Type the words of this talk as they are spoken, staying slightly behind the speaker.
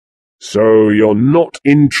So you're not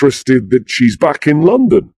interested that she's back in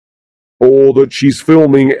London? Or that she's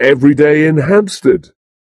filming every day in Hampstead?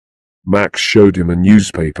 Max showed him a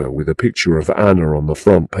newspaper with a picture of Anna on the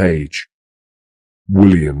front page.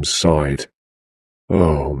 William sighed.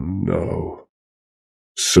 Oh, no.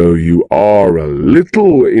 So you are a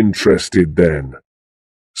little interested then,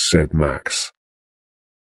 said Max.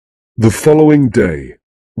 The following day,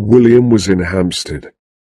 William was in Hampstead.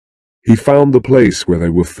 He found the place where they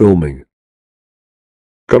were filming.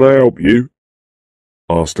 Can I help you?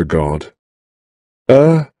 Asked a guard.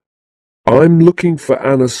 I'm looking for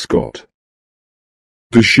Anna Scott.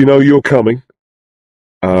 Does she know you're coming?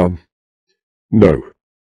 No.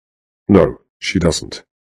 No, she doesn't.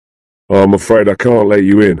 I'm afraid I can't let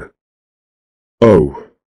you in. Oh,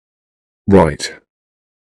 right.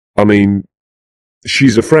 I mean,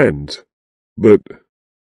 she's a friend, but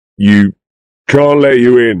you can't let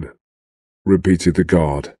you in, repeated the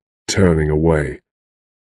guard, turning away.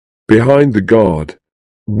 Behind the guard,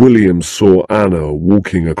 William saw Anna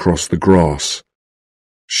walking across the grass.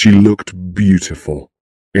 She looked beautiful,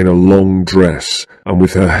 in a long dress and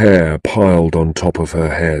with her hair piled on top of her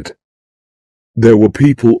head. There were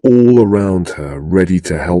people all around her ready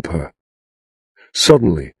to help her.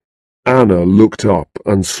 Suddenly, Anna looked up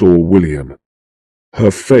and saw William.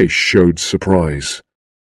 Her face showed surprise.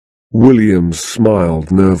 William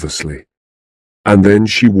smiled nervously, and then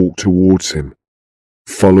she walked towards him,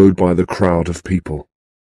 followed by the crowd of people.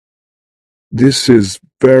 This is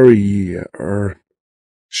very,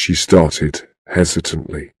 she started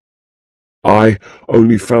hesitantly. I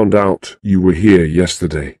only found out you were here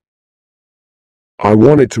yesterday. I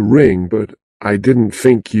wanted to ring, but I didn't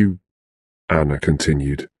think you... Anna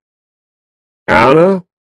continued. Anna,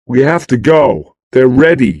 we have to go. They're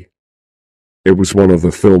ready. It was one of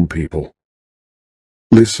the film people.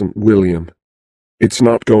 Listen, William, it's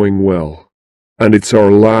not going well, and it's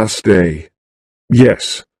our last day.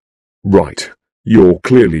 Yes, right, you're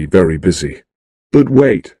clearly very busy. But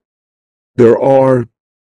wait, there are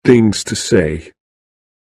things to say.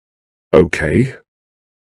 Okay,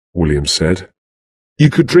 William said. You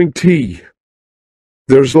could drink tea.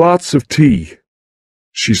 There's lots of tea.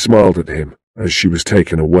 She smiled at him as she was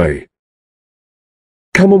taken away.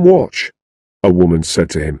 Come and watch, a woman said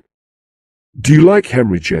to him. Do you like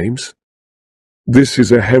Henry James? This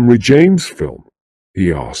is a Henry James film,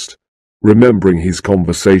 he asked, remembering his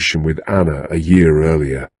conversation with Anna a year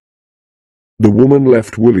earlier. The woman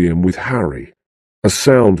left William with Harry, a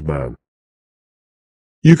sound man.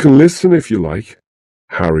 You can listen if you like,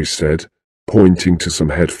 Harry said, pointing to some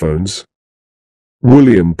headphones.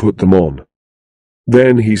 William put them on.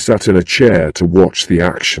 Then he sat in a chair to watch the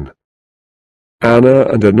action. Anna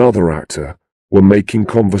and another actor were making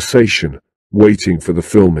conversation, waiting for the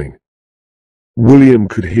filming. William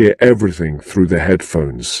could hear everything through the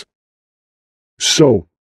headphones. So,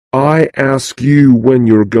 I ask you when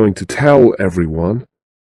you're going to tell everyone,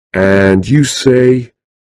 and you say,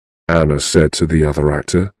 Anna said to the other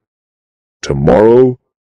actor, tomorrow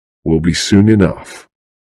will be soon enough.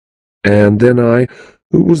 And then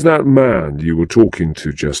who was that man you were talking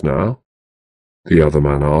to just now? The other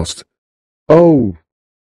man asked. Oh,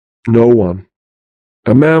 no one.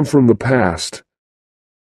 A man from the past.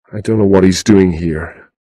 I don't know what he's doing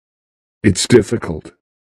here. It's difficult.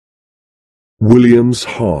 William's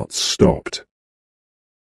heart stopped.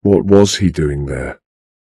 What was he doing there?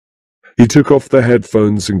 He took off the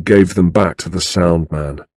headphones and gave them back to the sound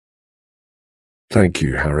man. Thank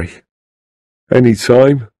you, Harry. Any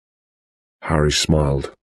time? Harry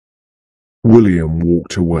smiled. William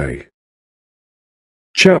walked away.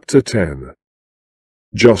 Chapter 10.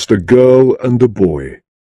 Just a girl and a boy.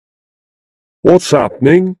 What's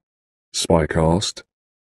happening? Spike asked.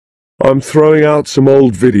 I'm throwing out some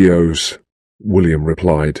old videos, William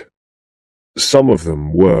replied. Some of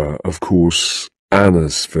them were, of course,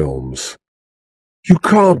 Anna's films. You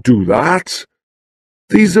can't do that.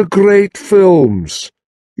 These are great films.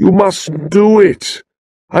 You mustn't do it.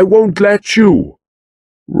 I won't let you.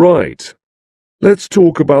 Right. Let's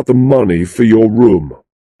talk about the money for your room.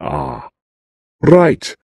 Ah.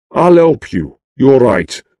 Right. I'll help you. You're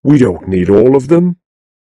right. We don't need all of them.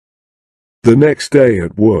 The next day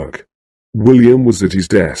at work, William was at his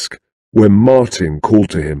desk when Martin called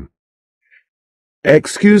to him.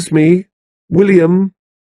 Excuse me, William,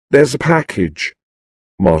 there's a package,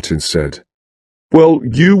 Martin said. Well,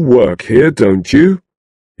 you work here, don't you?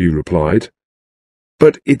 He replied.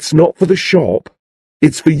 But it's not for the shop,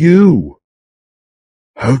 it's for you.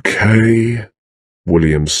 Okay,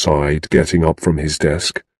 William sighed, getting up from his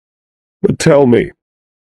desk. But tell me,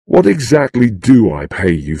 what exactly do I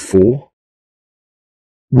pay you for?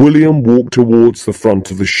 William walked towards the front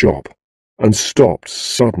of the shop and stopped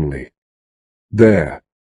suddenly. There,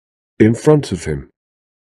 in front of him,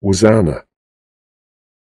 was Anna.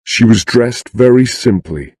 She was dressed very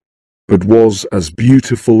simply, but was as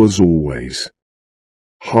beautiful as always.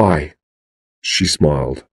 "Hi," she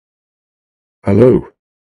smiled. "Hello.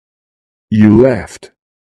 You left?"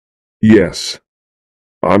 "Yes.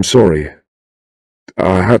 I'm sorry.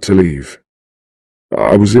 I had to leave.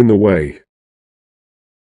 I was in the way."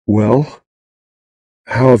 "Well,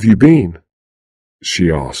 how have you been?"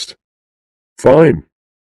 she asked. "Fine,"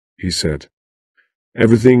 he said.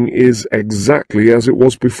 "Everything is exactly as it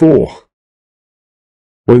was before.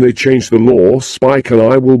 When they change the law, Spike and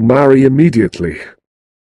I will marry immediately.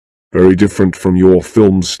 Very different from your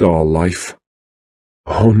film star life."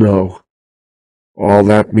 "Oh no. All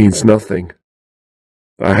that means nothing.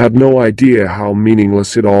 I had no idea how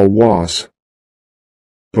meaningless it all was.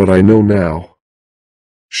 But I know now."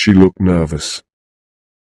 She looked nervous.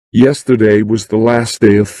 "Yesterday was the last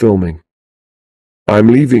day of filming. I'm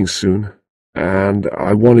leaving soon, and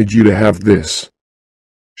I wanted you to have this."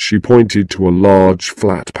 She pointed to a large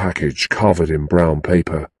flat package covered in brown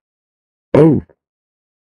paper. "Oh,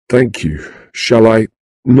 thank you. Shall I—"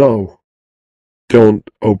 "No. Don't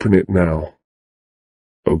open it now."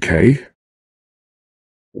 "Okay.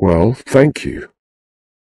 Well, thank you.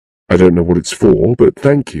 I don't know what it's for, but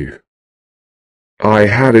thank you. I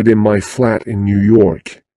had it in my flat in New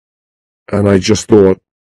York, and I just thought—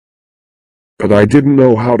 But I didn't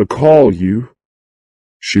know how to call you,"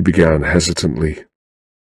 she began hesitantly.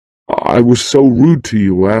 "I was so rude to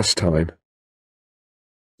you last time.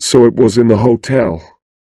 So it was in the hotel.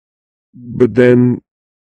 But then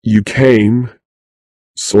you came,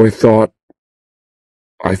 so I thought—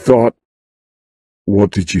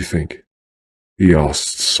 "What did you think?" he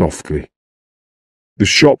asked softly. The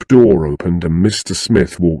shop door opened and Mr.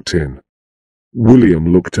 Smith walked in. William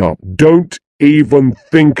looked up. "Don't even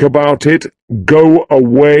think about it. Go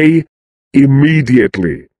away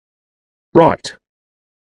immediately." "Right.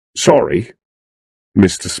 Sorry,"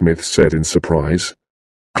 Mr. Smith said in surprise,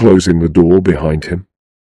 closing the door behind him.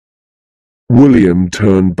 William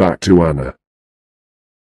turned back to Anna.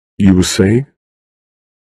 "You were saying?"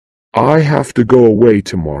 "I have to go away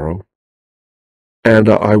tomorrow, and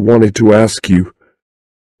I wanted to ask you,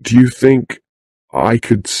 do you think I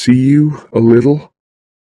could see you a little?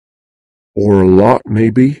 Or a lot,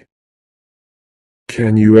 maybe?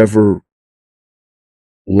 Can you ever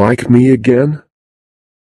like me again?"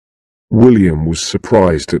 William was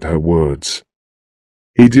surprised at her words.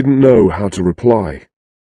 He didn't know how to reply.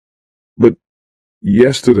 "But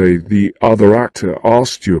yesterday the other actor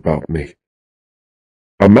asked you about me.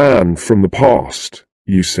 A man from the past,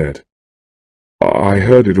 you said. I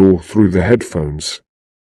heard it all through the headphones.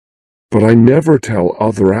 But I never tell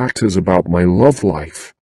other actors about my love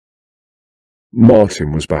life."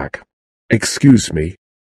 Martin was back. "Excuse me,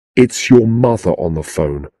 it's your mother on the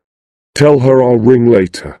phone. Tell her I'll ring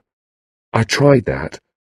later. I tried that,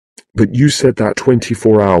 but you said that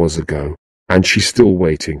 24 hours ago, and she's still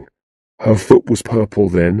waiting. Her foot was purple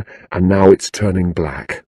then, and now it's turning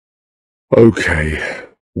black." "Okay,"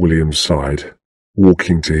 William sighed,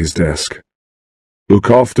 walking to his desk. "Look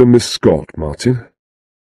after Miss Scott, Martin."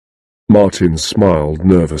 Martin smiled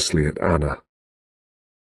nervously at Anna.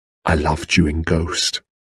 "I loved you in Ghost.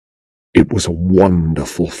 It was a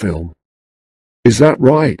wonderful film." "Is that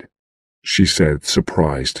right?" she said,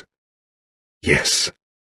 surprised. "Yes."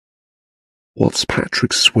 "What's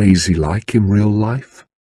Patrick Swayze like in real life?"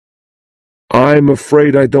 "I'm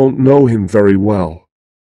afraid I don't know him very well."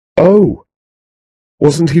 "Oh,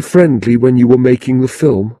 wasn't he friendly when you were making the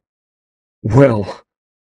film?" "Well,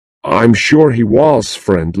 I'm sure he was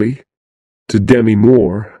friendly. To Demi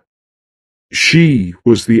Moore. She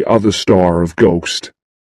was the other star of Ghost."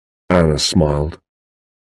 Anna smiled.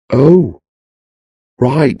 "Oh,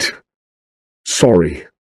 right. Sorry.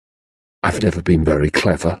 I've never been very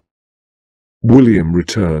clever." William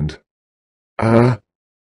returned.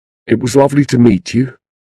 It was lovely to meet you.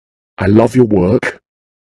 I love your work.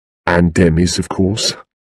 And Demi's, of course."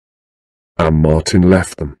 And Martin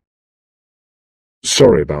left them.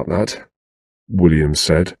 "Sorry about that," William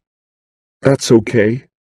said. "That's okay."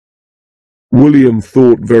 William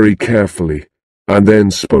thought very carefully, and then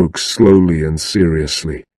spoke slowly and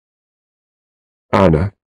seriously.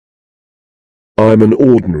 "Anna, I'm an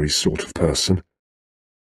ordinary sort of person.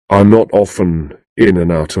 I'm not often in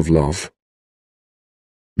and out of love."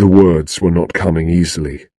 The words were not coming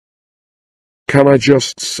easily. "Can I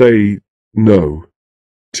just say no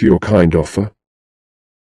to your kind offer?"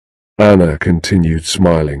 Anna continued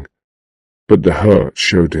smiling, but the hurt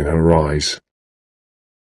showed in her eyes.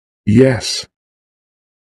 Yes.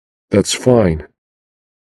 That's fine.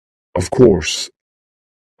 Of course.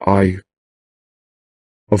 Of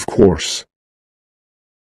course.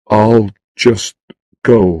 I'll just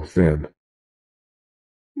go then.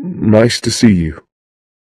 Nice to see you.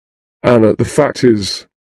 Anna, the fact is,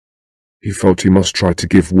 he felt he must try to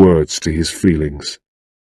give words to his feelings.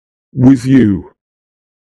 With you,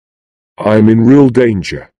 I'm in real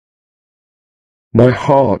danger. My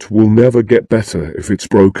heart will never get better if it's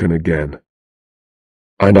broken again.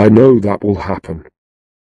 And I know that will happen.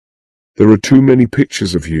 There are too many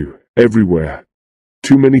pictures of you everywhere,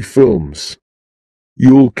 too many films.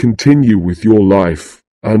 You'll continue with your life,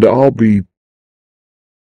 and I'll be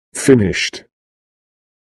finished.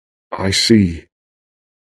 I see,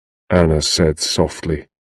 Anna said softly.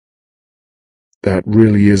 That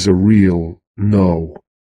really is a real no,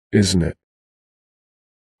 isn't it?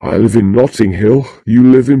 I live in Notting Hill,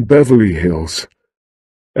 you live in Beverly Hills.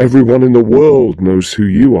 Everyone in the world knows who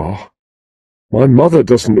you are. My mother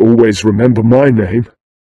doesn't always remember my name.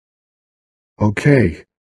 Okay,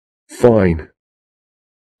 fine.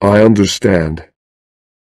 I understand.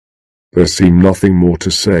 There seemed nothing more to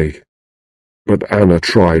say, but Anna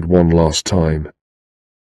tried one last time.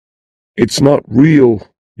 It's not real,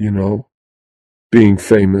 you know, being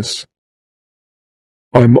famous.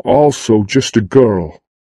 I'm also just a girl,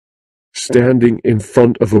 standing in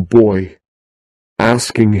front of a boy,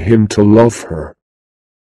 asking him to love her.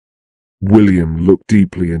 William looked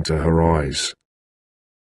deeply into her eyes.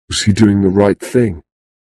 Was he doing the right thing?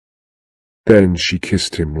 Then she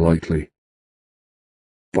kissed him lightly.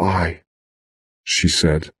 Bye, she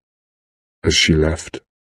said, as she left.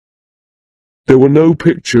 There were no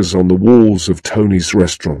pictures on the walls of Tony's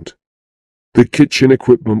restaurant. The kitchen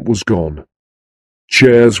equipment was gone.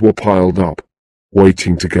 Chairs were piled up,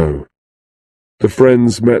 waiting to go. The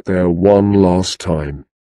friends met there one last time.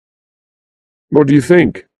 What do you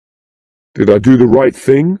think? Did I do the right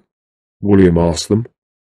thing? William asked them.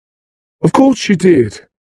 Of course you did,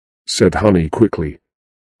 said Honey quickly.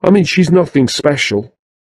 I mean, she's nothing special.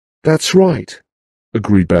 That's right,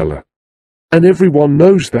 agreed Bella. And everyone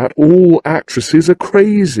knows that all actresses are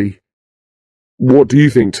crazy. What do you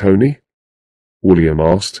think, Tony? William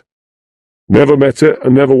asked. Never met her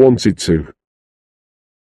and never wanted to.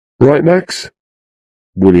 Right, Max?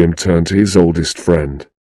 William turned to his oldest friend.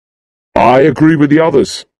 I agree with the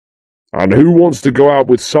others. And who wants to go out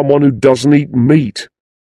with someone who doesn't eat meat?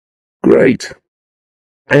 Great.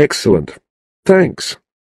 Excellent. Thanks.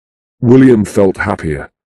 William felt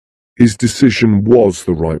happier. His decision was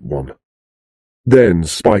the right one. Then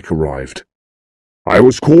Spike arrived. I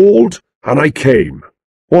was called, and I came.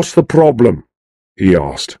 What's the problem? He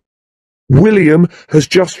asked. William has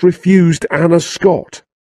just refused Anna Scott,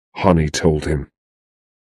 Honey told him.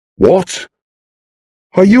 What?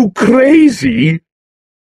 Are you crazy?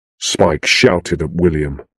 Spike shouted at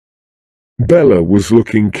William. Bella was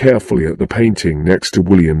looking carefully at the painting next to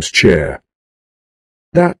William's chair.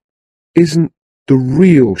 That isn't the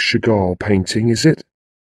real Chagall painting, is it?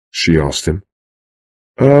 She asked him.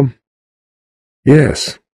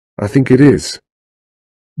 Yes, I think it is.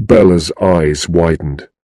 Bella's eyes widened.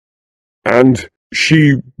 And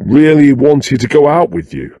she really wanted to go out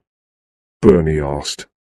with you? Bernie asked.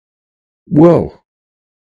 Well,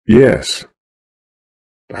 yes.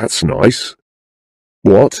 That's nice.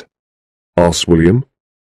 What? Asked William.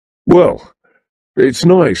 Well, it's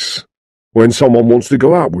nice when someone wants to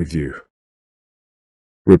go out with you,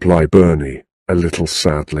 replied Bernie a little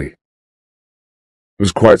sadly. It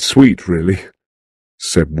was quite sweet, really,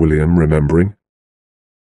 said William, remembering.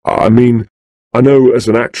 I mean, I know as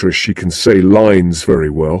an actress she can say lines very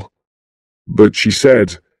well, but she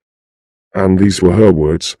said, and these were her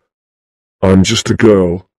words, I'm just a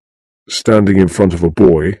girl, standing in front of a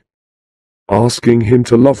boy, asking him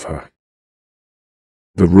to love her.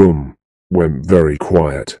 The room went very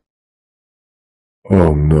quiet.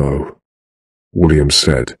 Oh no, William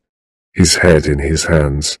said, his head in his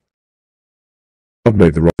hands. I've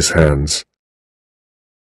made the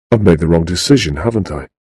wrong decision, haven't I?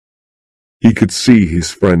 He could see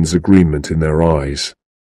his friend's agreement in their eyes.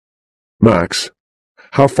 Max,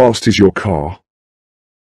 how fast is your car?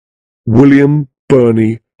 William,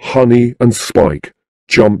 Bernie, Honey, and Spike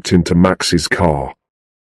jumped into Max's car.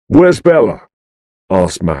 Where's Bella?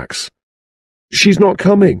 Asked Max. She's not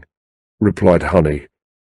coming, replied Honey.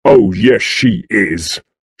 Oh, yes, she is.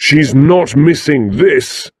 She's not missing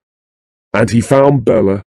this. And he found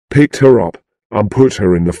Bella, picked her up, and put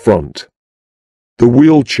her in the front. The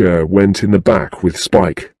wheelchair went in the back with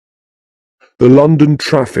Spike. The London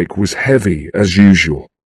traffic was heavy as usual,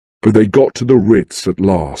 but they got to the Ritz at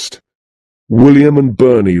last. William and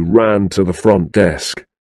Bernie ran to the front desk.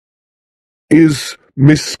 "Is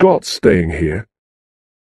Miss Scott staying here?"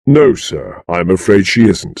 "No, sir, I'm afraid she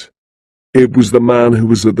isn't. It was the man who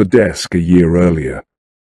was at the desk a year earlier."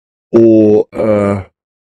 "Or,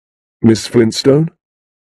 Miss Flintstone?"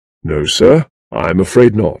 "No, sir, I'm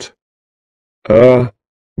afraid not."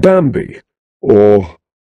 Bambi, or,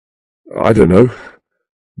 I don't know,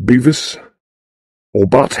 Beavis, or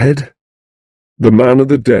Butthead?" The man at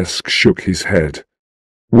the desk shook his head.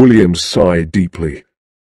 William sighed deeply.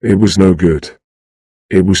 It was no good.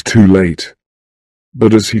 It was too late.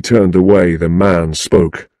 But as he turned away, the man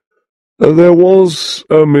spoke. "There was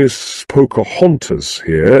a Miss Pocahontas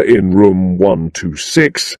here in room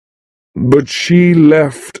 126, but she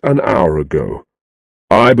left an hour ago.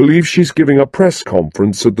 I believe she's giving a press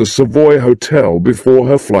conference at the Savoy Hotel before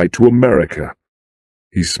her flight to America."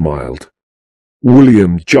 He smiled.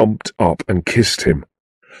 William jumped up and kissed him.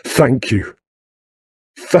 "Thank you.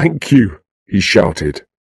 Thank you," he shouted.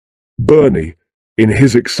 Bernie, in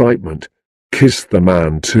his excitement, kissed the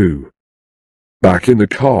man too. Back in the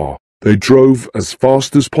car, they drove as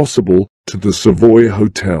fast as possible to the Savoy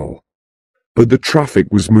Hotel. But the traffic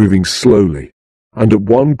was moving slowly, and at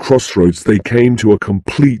one crossroads they came to a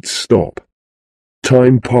complete stop.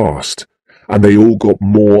 Time passed, and they all got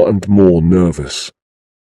more and more nervous.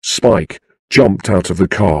 Spike jumped out of the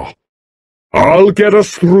car. "I'll get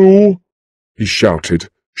us through," he shouted,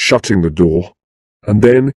 shutting the door. And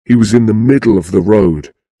then he was in the middle of the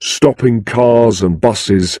road, stopping cars and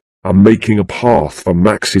buses and making a path for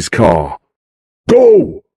Max's car.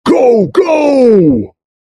 "Go! Go! Go!"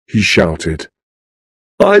 he shouted.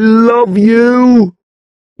 "I love you!"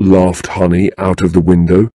 laughed Honey out of the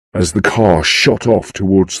window as the car shot off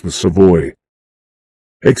towards the Savoy.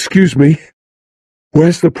 "Excuse me,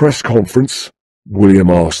 where's the press conference?"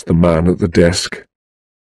 William asked the man at the desk.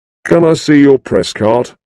 "Can I see your press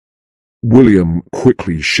card?" William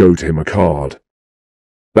quickly showed him a card.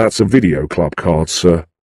 "That's a video club card, sir."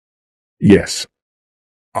 "Yes.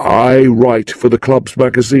 I write for the club's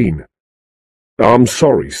magazine." "I'm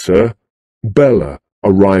sorry, sir." Bella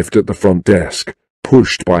arrived at the front desk,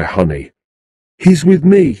 pushed by Honey. "He's with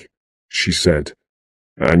me," she said.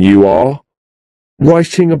 "And you are?"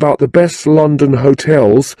 "Writing about the best London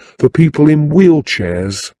hotels for people in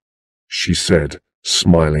wheelchairs," she said,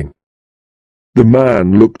 smiling. The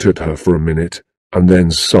man looked at her for a minute and then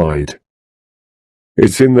sighed.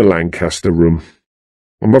 "It's in the Lancaster room.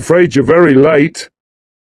 I'm afraid you're very late."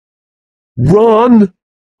 "Run!"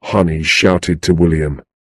 Honey shouted to William.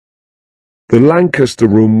 The Lancaster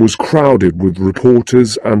room was crowded with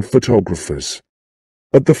reporters and photographers.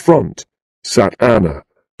 At the front sat Anna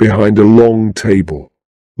behind a long table,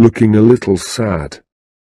 looking a little sad.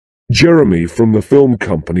 Jeremy from the film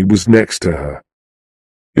company was next to her.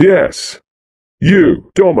 "Yes,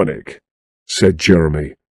 you, Dominic," said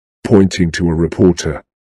Jeremy, pointing to a reporter.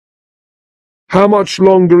 "How much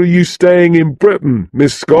longer are you staying in Britain,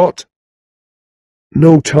 Miss Scott?"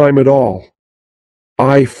 "No time at all.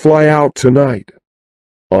 I fly out tonight,"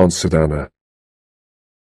 answered Anna.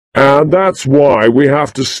 "And that's why we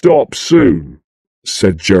have to stop soon,"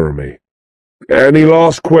 said Jeremy. "Any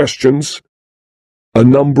last questions?" A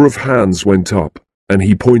number of hands went up, and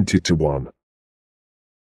he pointed to one.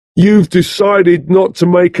 "You've decided not to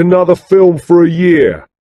make another film for a year.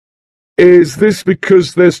 Is this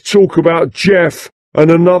because there's talk about Jeff and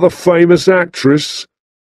another famous actress?"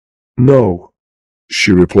 "No,"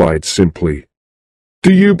 she replied simply.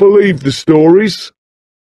 "Do you believe the stories?"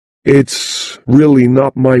 "It's really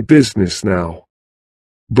not my business now.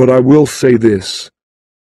 But I will say this.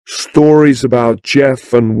 Stories about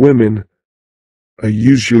Jeff and women are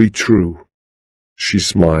usually true." She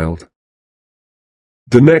smiled.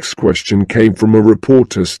 The next question came from a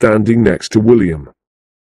reporter standing next to William.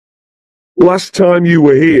 "Last time you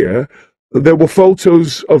were here, there were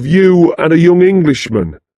photos of you and a young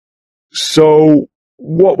Englishman. So,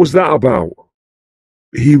 what was that about?"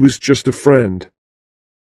 "He was just a friend.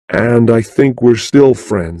 And I think we're still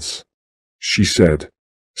friends," she said,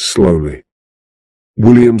 slowly.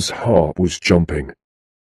 William's heart was jumping.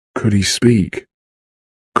 Could he speak?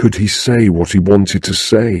 Could he say what he wanted to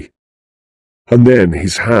say? And then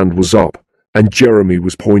his hand was up, and Jeremy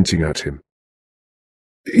was pointing at him.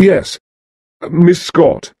 "Yes, Miss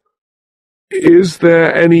Scott, is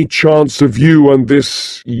there any chance of you and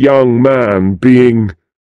this young man being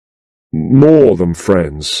more than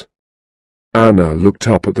friends?" Anna looked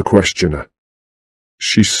up at the questioner.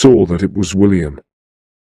 She saw that it was William.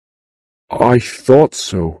 "I thought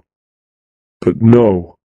so. But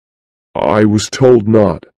no, I was told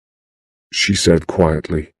not," she said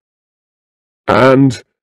quietly. "And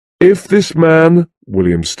If this man,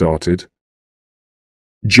 William started.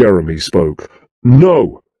 Jeremy spoke.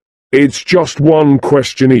 No, it's just one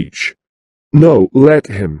question each. No, let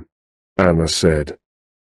him, Anna said.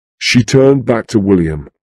 She turned back to William.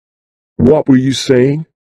 What were you saying?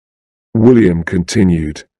 William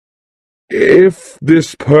continued. If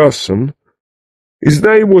this person... His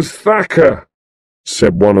name was Thacker,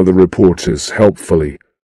 said one of the reporters helpfully.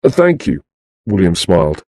 Thank you, William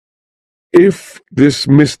smiled. If this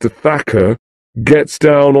Mr. Thacker gets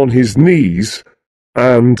down on his knees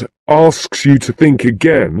and asks you to think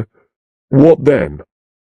again, what then?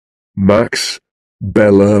 Max,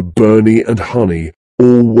 Bella, Bernie, and Honey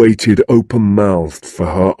all waited open-mouthed for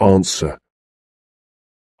her answer.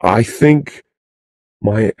 I think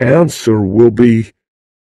my answer will be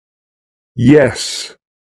yes.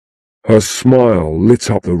 Her smile lit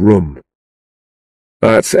up the room.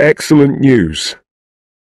 That's excellent news.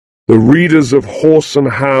 The readers of Horse and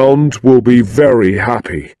Hound will be very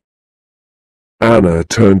happy. Anna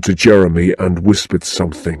turned to Jeremy and whispered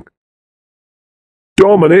something.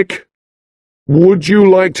 Dominic, would you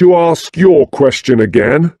like to ask your question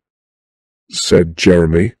again? Said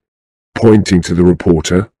Jeremy, pointing to the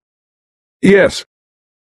reporter. Yes.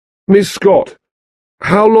 Miss Scott,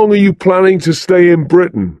 how long are you planning to stay in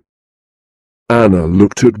Britain? Anna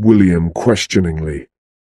looked at William questioningly.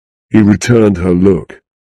 He returned her look,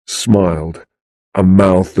 smiled, and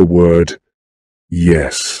mouthed the word,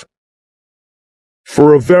 yes.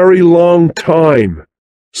 For a very long time,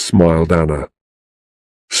 smiled Anna.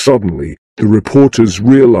 Suddenly, the reporters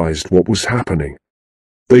realized what was happening.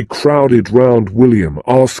 They crowded round William,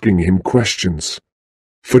 asking him questions.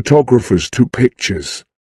 Photographers took pictures.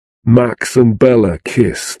 Max and Bella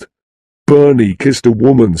kissed. Bernie kissed a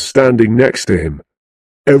woman standing next to him.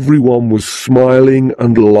 Everyone was smiling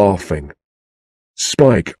and laughing.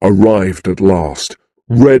 Spike arrived at last,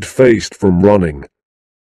 red-faced from running.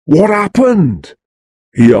 What happened?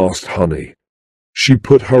 He asked Honey. She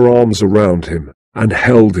put her arms around him and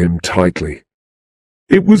held him tightly.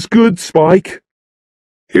 It was good, Spike.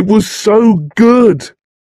 It was so good.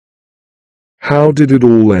 How did it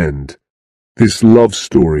all end? This love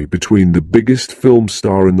story between the biggest film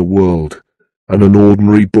star in the world and an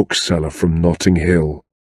ordinary bookseller from Notting Hill.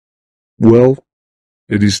 Well,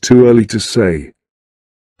 it is too early to say,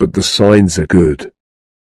 but the signs are good.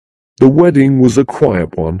 The wedding was a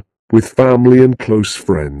quiet one, with family and close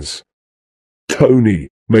friends. Tony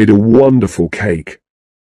made a wonderful cake.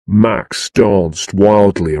 Max danced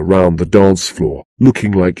wildly around the dance floor,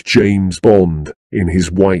 looking like James Bond in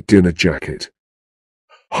his white dinner jacket.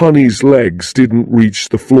 Honey's legs didn't reach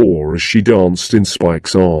the floor as she danced in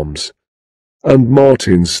Spike's arms, and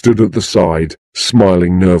Martin stood at the side,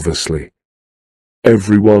 smiling nervously.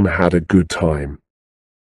 Everyone had a good time.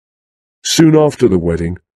 Soon after the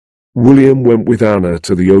wedding, William went with Anna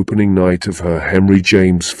to the opening night of her Henry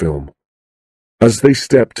James film. As they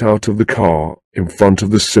stepped out of the car in front of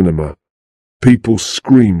the cinema, people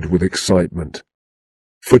screamed with excitement.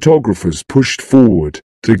 Photographers pushed forward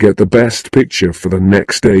to get the best picture for the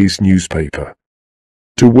next day's newspaper.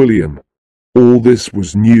 To William, all this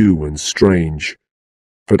was new and strange,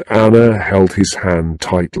 but Anna held his hand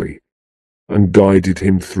tightly and guided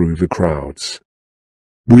him through the crowds.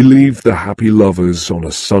 We leave the happy lovers on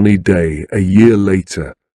a sunny day a year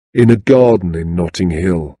later in a garden in Notting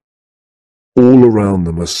Hill. All around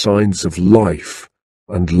them are signs of life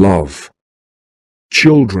and love.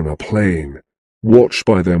 Children are playing, watched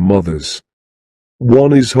by their mothers.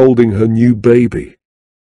 One is holding her new baby.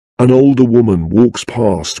 An older woman walks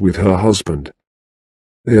past with her husband.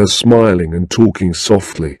 They are smiling and talking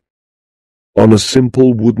softly. On a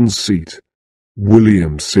simple wooden seat,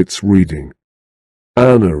 William sits reading.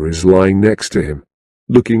 Anna is lying next to him,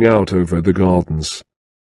 looking out over the gardens.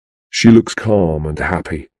 She looks calm and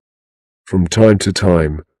happy. From time to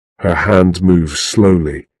time, her hand moves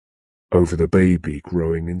slowly over the baby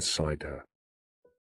growing inside her.